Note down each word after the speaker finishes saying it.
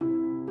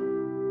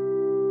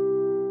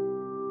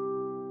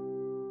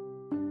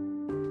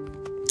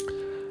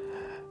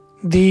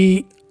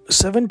The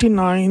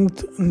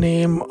 79th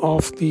name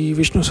of the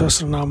Vishnu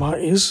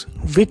Sahasranama is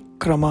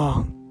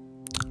Vikrama.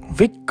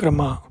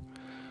 Vikrama.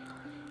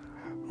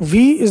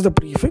 V is the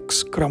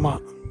prefix Krama.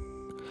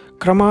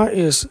 Krama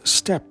is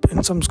step. In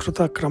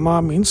Samskrita,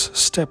 Krama means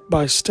step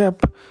by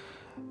step.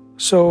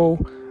 So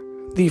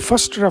the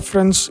first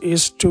reference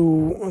is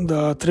to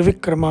the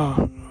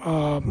Trivikrama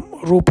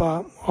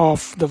Rupa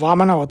of the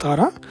Vamana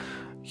Avatara.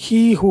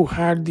 He who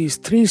had these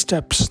 3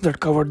 steps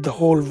that covered the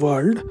whole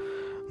world,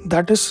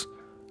 that is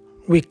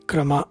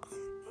Vikrama,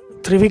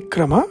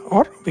 Trivikrama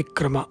or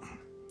Vikrama.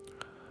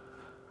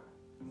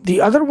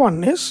 The other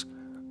one is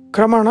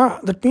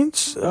Kramana, that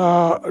means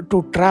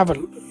to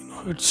travel.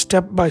 It's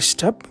step by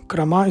step.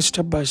 Krama is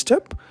step by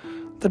step.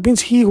 That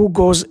means he who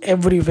goes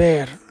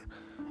everywhere.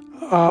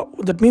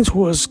 That means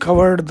who has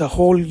covered the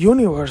whole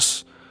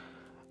universe.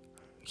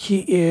 He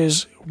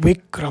is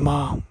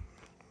Vikrama.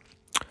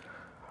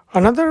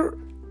 Another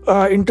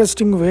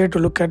interesting way to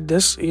look at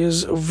this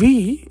is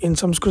V in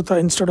Samskrita,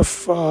 instead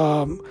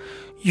of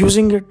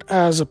using it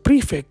as a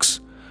prefix,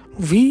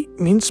 V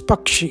means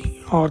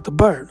Pakshi or the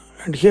bird.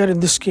 And here in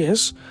this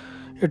case,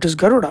 it is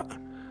Garuda.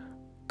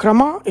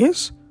 Krama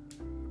is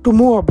to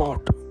move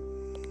about.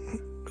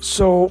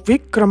 So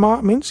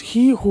Vikrama means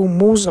he who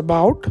moves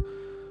about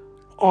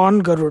on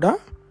Garuda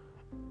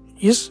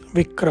is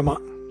Vikrama.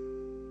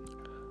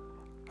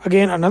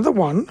 Again, another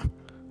one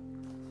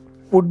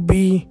would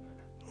be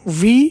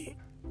V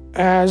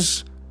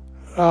as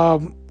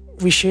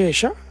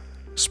Vishesha,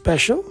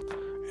 special,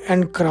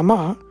 and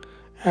Krama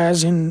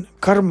as in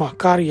Karma,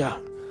 Karya.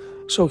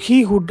 So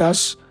he who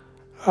does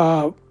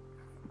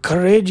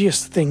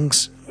courageous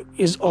things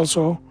is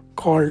also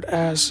called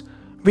as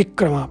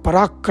Vikrama,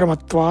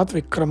 Parakramatvat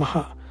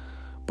Vikramaha,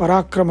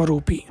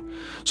 Parakramarupi.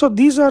 So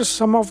these are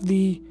some of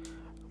the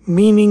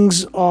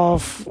meanings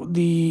of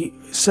the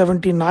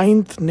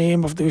 79th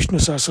name of the Vishnu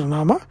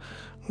Sahasranama,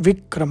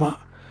 Vikrama.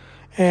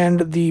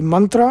 And the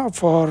mantra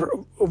for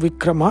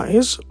Vikrama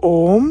is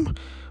Om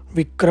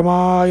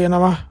Vikramaya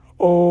Namah.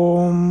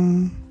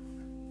 Om.